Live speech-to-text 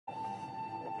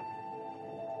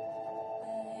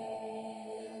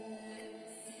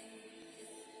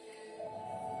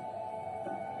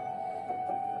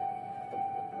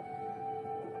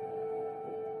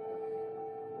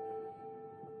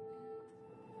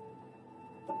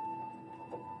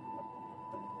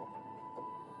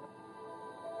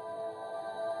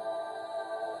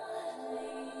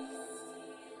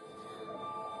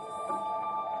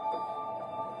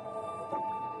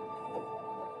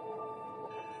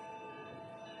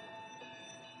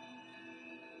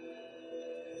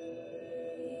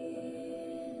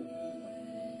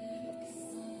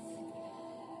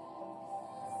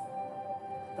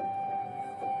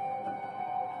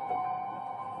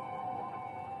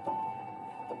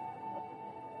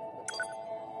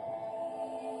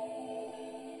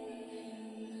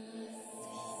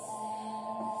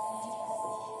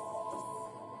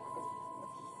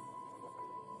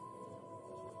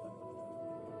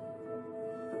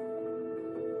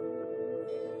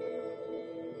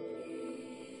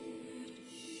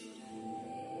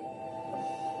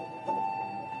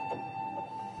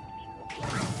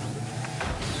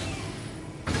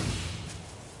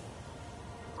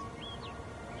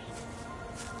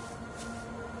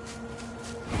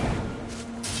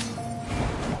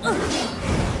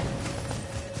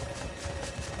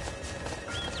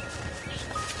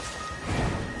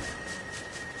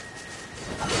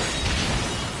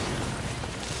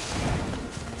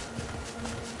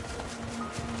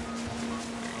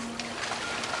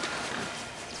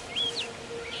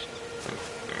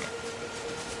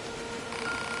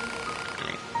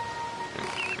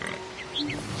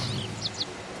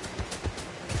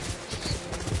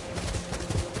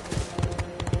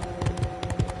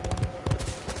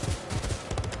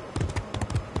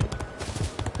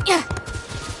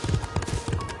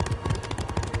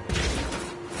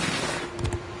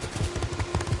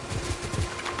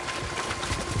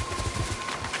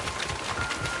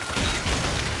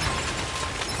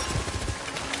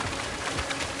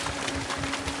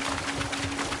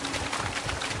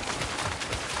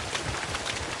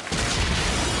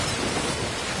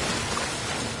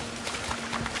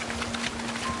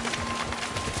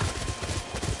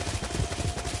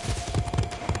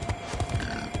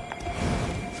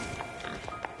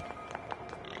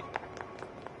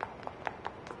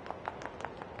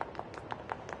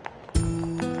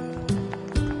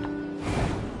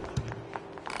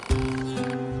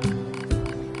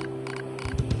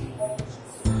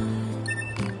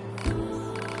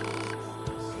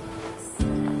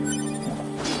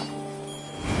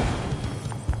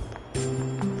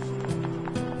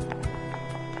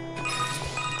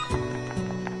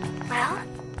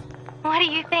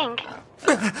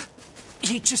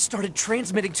He just started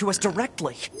transmitting to us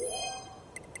directly.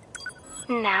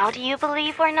 Now do you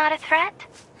believe we're not a threat?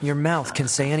 Your mouth can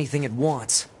say anything it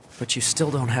wants, but you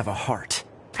still don't have a heart.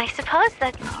 I suppose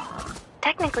that's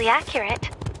technically accurate.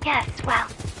 Yes, well,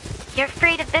 you're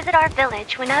free to visit our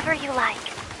village whenever you like.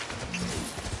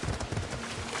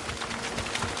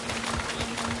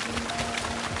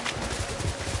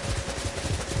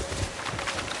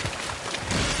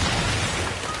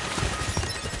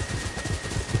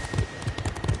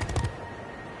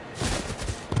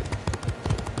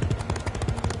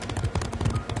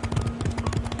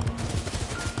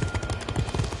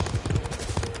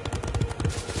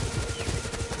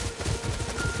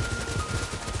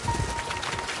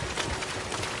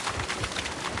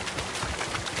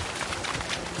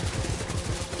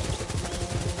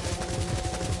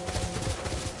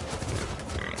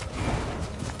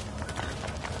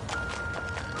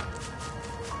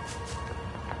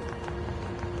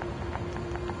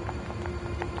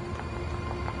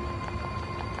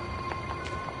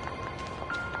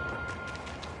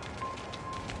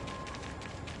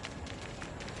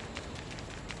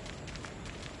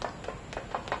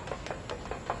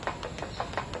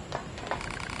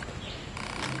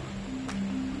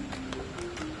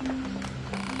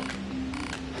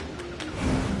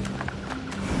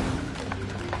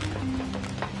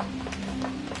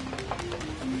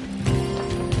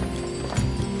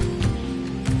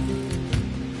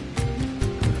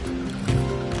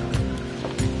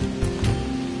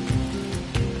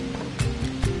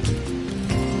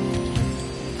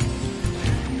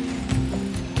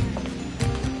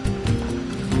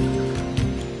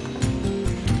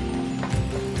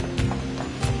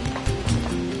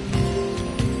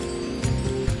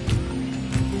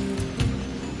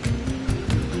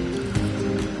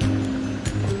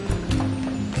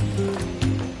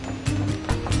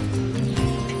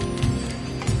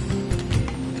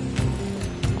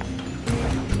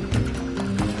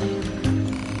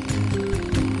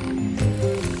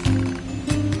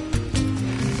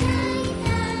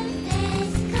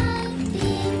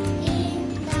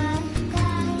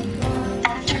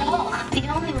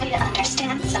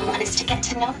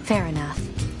 Fair enough.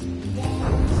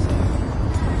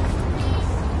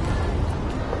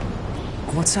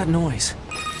 What's that noise?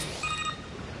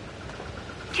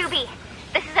 2B,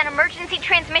 this is an emergency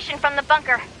transmission from the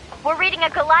bunker. We're reading a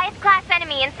Goliath-class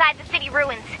enemy inside the city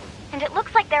ruins. And it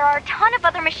looks like there are a ton of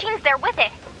other machines there with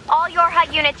it. All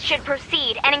Yorha units should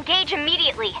proceed and engage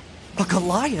immediately. A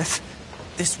Goliath?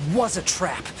 This was a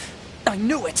trap. I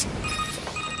knew it!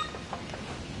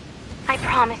 I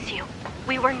promise you,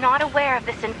 we were not aware of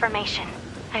this information.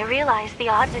 I realize the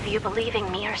odds of you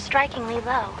believing me are strikingly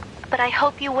low, but I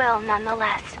hope you will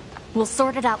nonetheless. We'll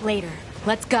sort it out later.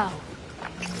 Let's go.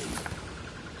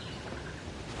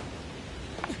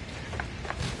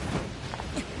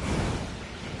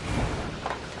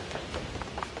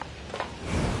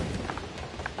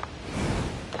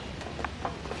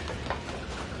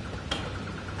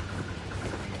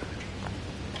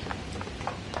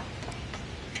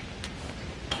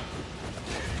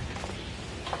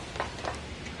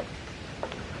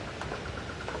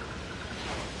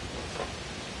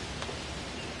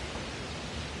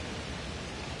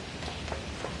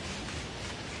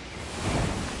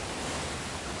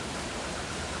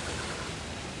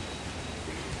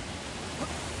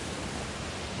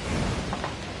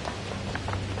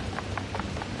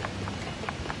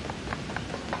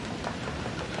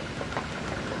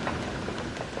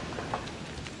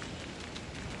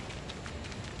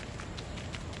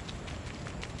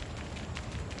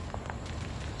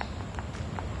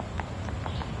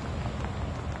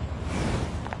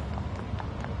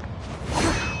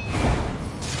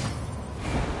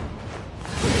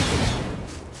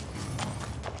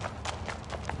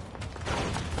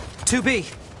 B,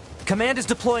 Command is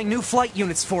deploying new flight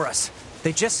units for us.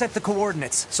 They just set the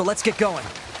coordinates, so let's get going.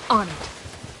 On it.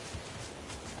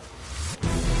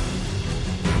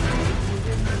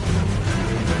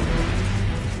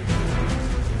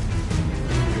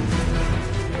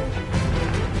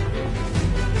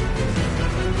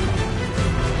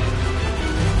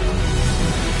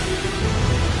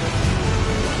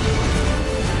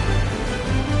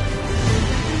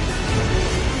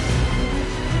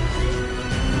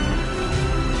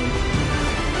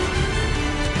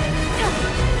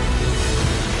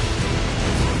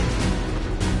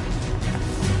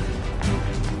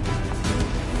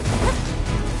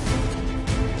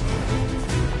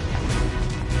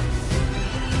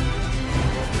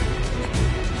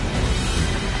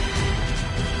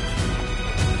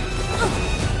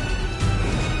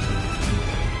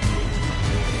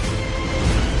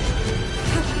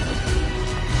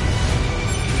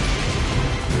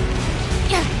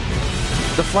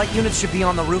 flight units should be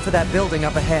on the roof of that building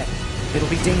up ahead. It'll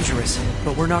be dangerous,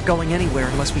 but we're not going anywhere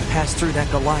unless we pass through that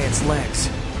Goliath's legs.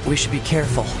 We should be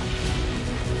careful.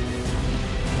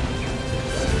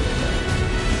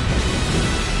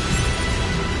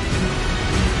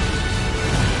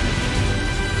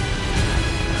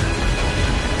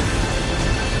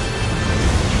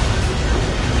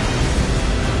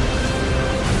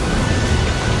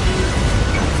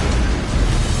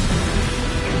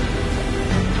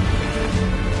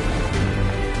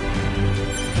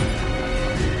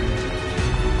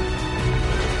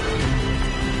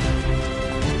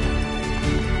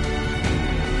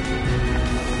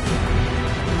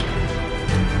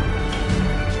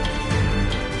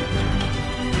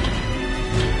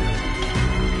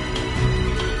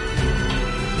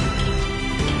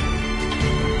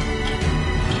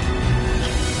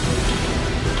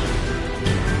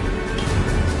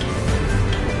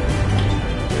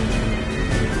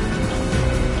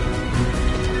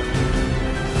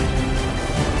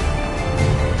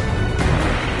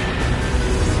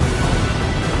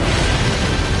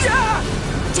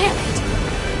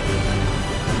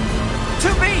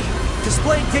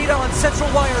 Displaying data on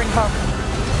central wiring hub.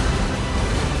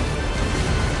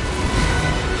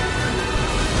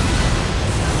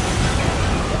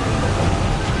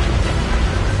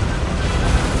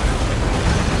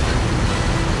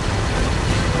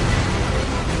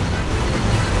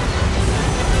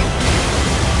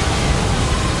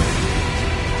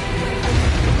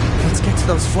 Let's get to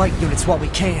those flight units while we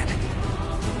can.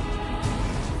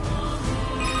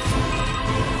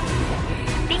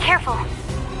 Be careful.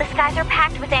 The skies are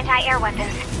packed with anti-air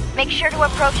weapons. Make sure to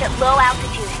approach at low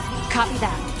altitude. Copy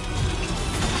that.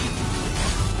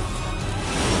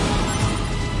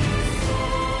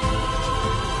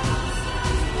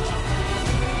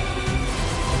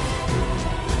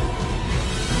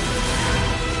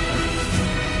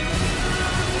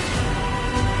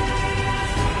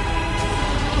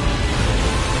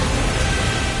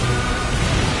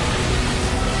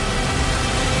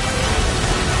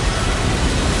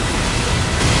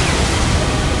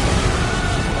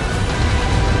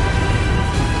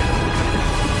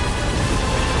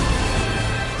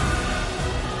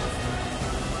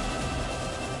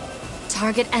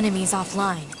 Target enemies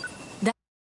offline.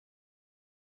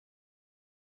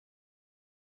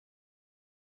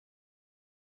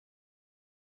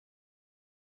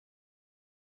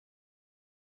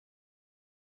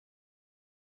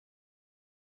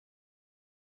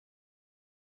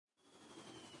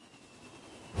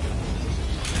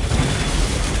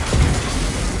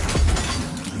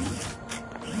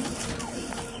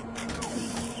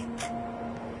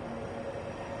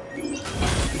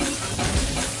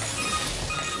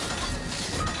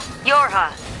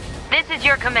 Yorha, this is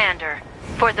your commander.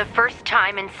 For the first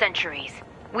time in centuries,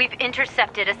 we've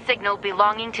intercepted a signal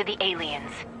belonging to the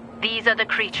aliens. These are the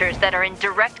creatures that are in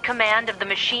direct command of the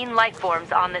machine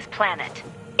lifeforms on this planet.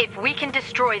 If we can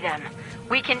destroy them,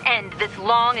 we can end this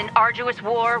long and arduous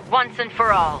war once and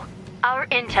for all. Our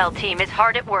intel team is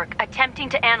hard at work attempting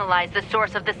to analyze the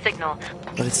source of the signal.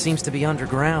 But it seems to be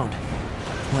underground.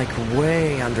 Like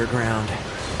way underground.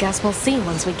 Guess we'll see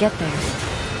once we get there.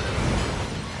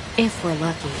 If we're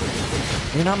lucky.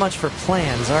 You're not much for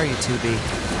plans, are you, 2B?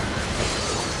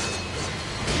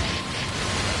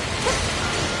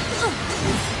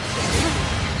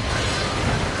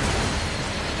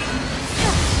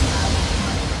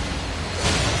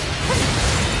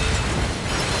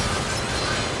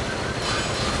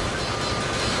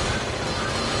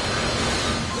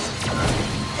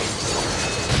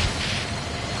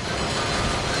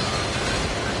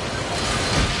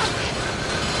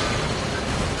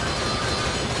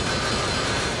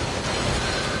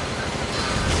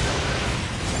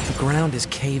 The ground is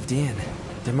caved in.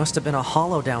 There must have been a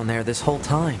hollow down there this whole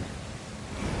time.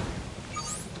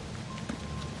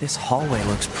 This hallway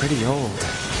looks pretty old.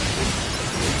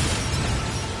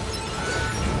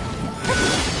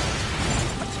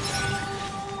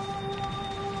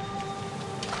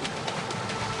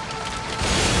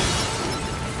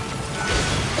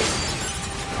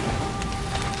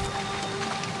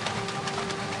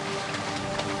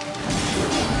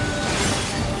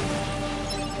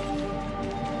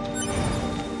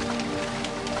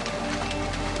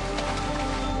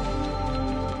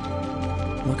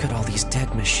 Look at all these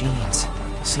dead machines.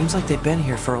 Seems like they've been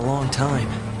here for a long time.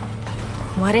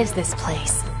 What is this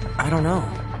place? I don't know.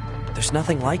 There's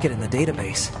nothing like it in the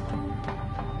database.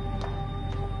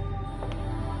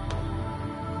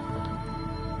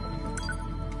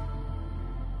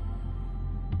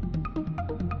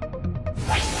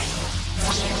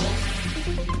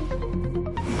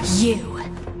 You!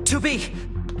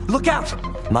 2B! Look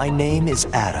out! My name is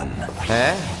Adam.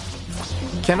 Eh?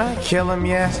 Can I kill him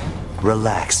yet?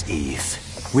 Relax, Eve.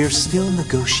 We're still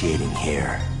negotiating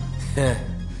here.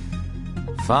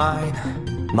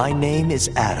 Fine. My name is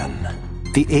Adam.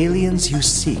 The aliens you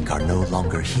seek are no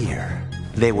longer here.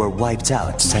 They were wiped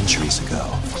out centuries ago.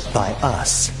 By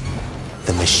us.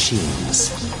 The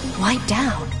machines. Wiped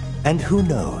out? And who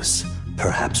knows?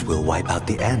 Perhaps we'll wipe out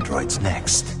the androids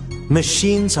next.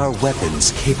 Machines are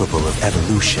weapons capable of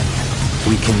evolution.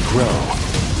 We can grow.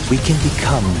 We can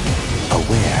become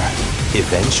aware.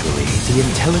 Eventually, the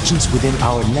intelligence within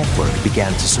our network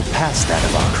began to surpass that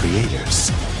of our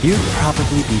creators. You'd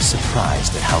probably be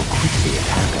surprised at how quickly it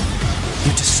happened.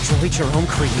 You destroyed your own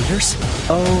creators?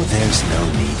 Oh, there's no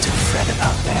need to fret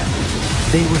about them.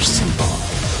 They were simple,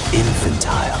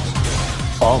 infantile,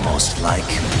 almost like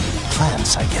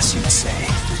plants, I guess you'd say.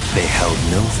 They held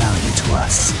no value to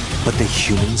us, but the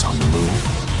humans on the moon,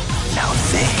 now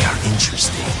they are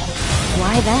interesting.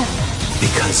 Why them?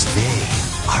 Because they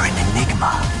are an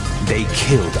enigma. They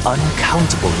killed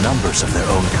uncountable numbers of their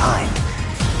own kind,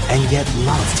 and yet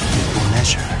loved in equal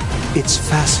measure. It's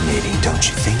fascinating, don't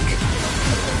you think?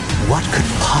 What could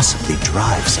possibly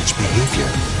drive such behavior?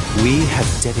 We have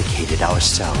dedicated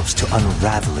ourselves to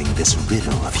unraveling this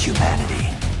riddle of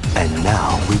humanity. And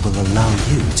now we will allow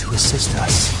you to assist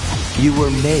us. You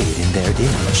were made in their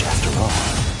image, after all.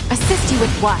 Assist you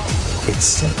with what? It's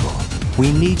simple.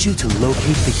 We need you to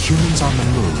locate the humans on the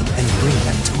moon and bring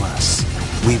them to us.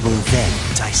 We will then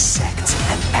dissect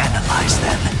and analyze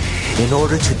them in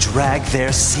order to drag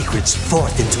their secrets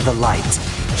forth into the light.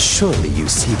 Surely you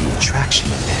see the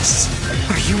attraction in this.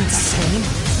 Are you insane?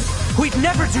 We'd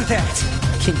never do that!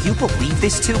 Can you believe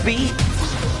this, 2B?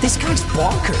 This guy's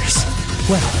bonkers.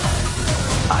 Well,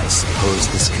 I suppose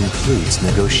this concludes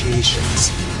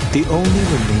negotiations. The only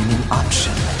remaining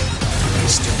option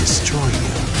is to destroy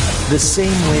you. The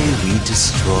same way we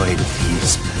destroyed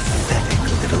these pathetic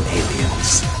little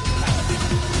aliens.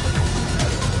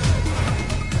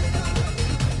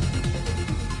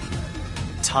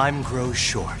 Time grows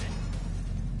short.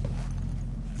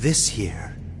 This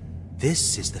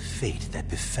is the fate that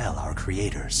befell our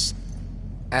creators.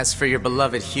 As for your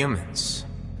beloved humans,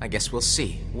 I guess we'll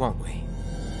see, won't we?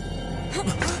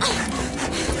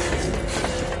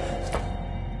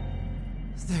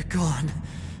 They're gone.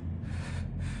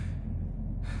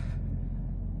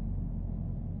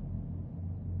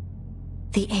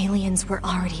 The aliens were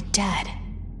already dead.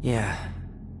 Yeah.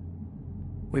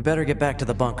 We better get back to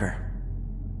the bunker.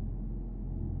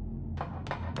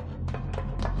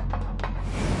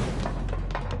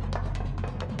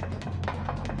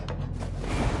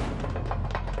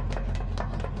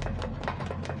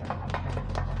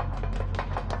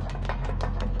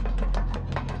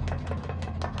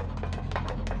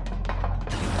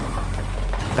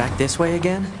 Back this way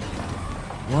again?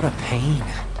 What a pain.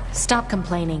 Stop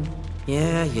complaining.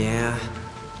 Yeah.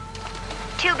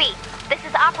 2B, this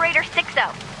is Operator 60.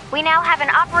 We now have an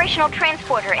operational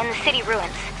transporter in the city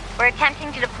ruins. We're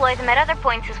attempting to deploy them at other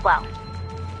points as well.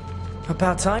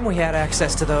 About time we had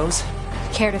access to those.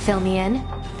 Care to fill me in?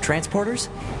 Transporters?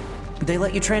 They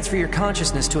let you transfer your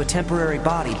consciousness to a temporary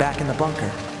body back in the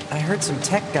bunker. I heard some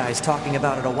tech guys talking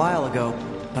about it a while ago,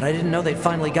 but I didn't know they'd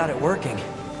finally got it working.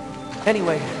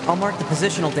 Anyway, I'll mark the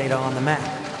positional data on the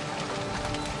map.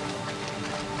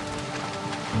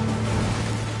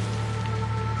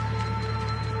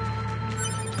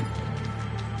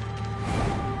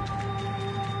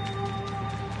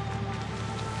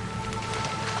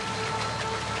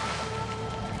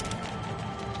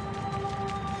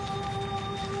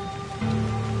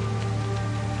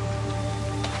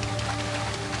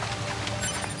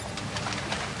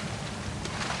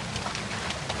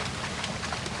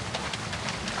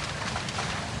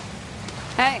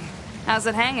 Hey, how's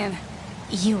it hanging?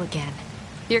 You again.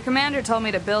 Your commander told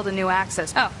me to build a new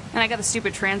access. Oh, and I got the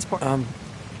stupid transport.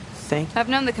 I've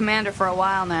known the commander for a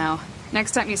while now.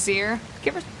 Next time you see her,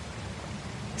 give her...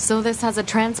 So this has a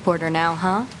transporter now,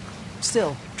 huh?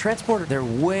 Still, transporter, they're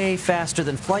way faster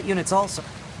than flight units also.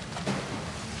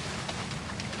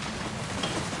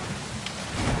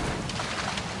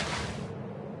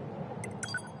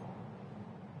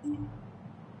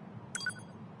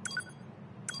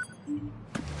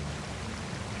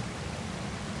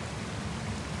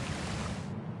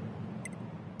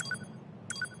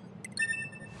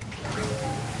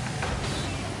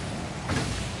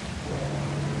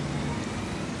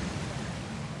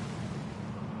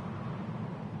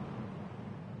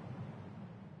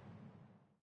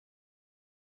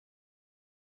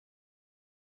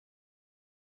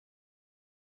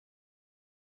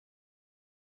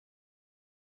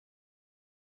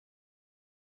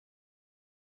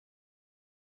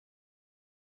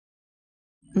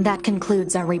 That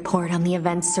concludes our report on the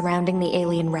events surrounding the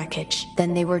alien wreckage.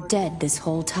 Then they were dead this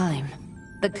whole time.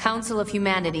 The Council of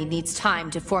Humanity needs time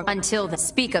to form until the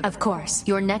speak of course,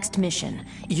 your next mission.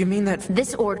 You mean that...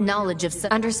 This or knowledge of...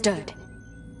 Understood.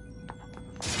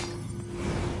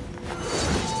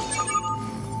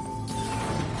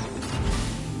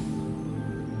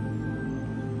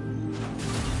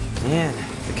 Man,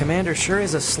 the commander sure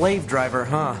is a slave driver,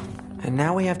 huh? And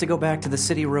now we have to go back to the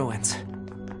city ruins.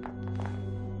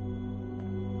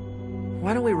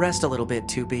 Why don't we rest a little bit,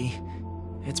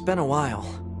 2B? It's been a while.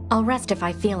 I'll rest if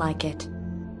I feel like it.